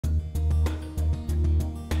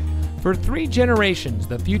For 3 generations,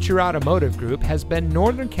 the Future Automotive Group has been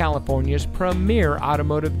Northern California's premier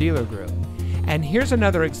automotive dealer group. And here's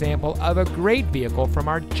another example of a great vehicle from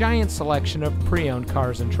our giant selection of pre-owned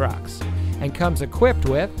cars and trucks. And comes equipped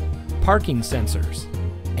with parking sensors,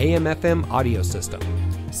 AM/FM audio system,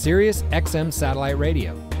 Sirius XM satellite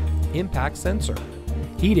radio, impact sensor,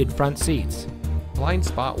 heated front seats, blind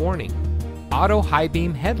spot warning, auto high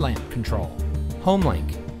beam headlamp control,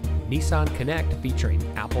 HomeLink, Nissan Connect featuring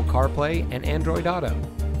Apple CarPlay and Android Auto,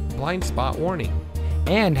 blind spot warning,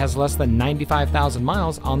 and has less than 95,000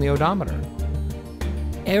 miles on the odometer.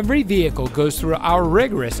 Every vehicle goes through our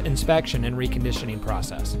rigorous inspection and reconditioning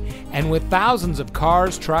process, and with thousands of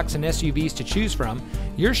cars, trucks, and SUVs to choose from,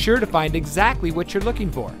 you're sure to find exactly what you're looking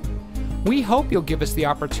for. We hope you'll give us the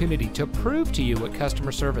opportunity to prove to you what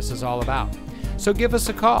customer service is all about. So give us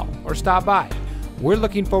a call or stop by. We're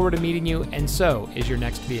looking forward to meeting you, and so is your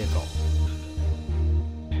next vehicle.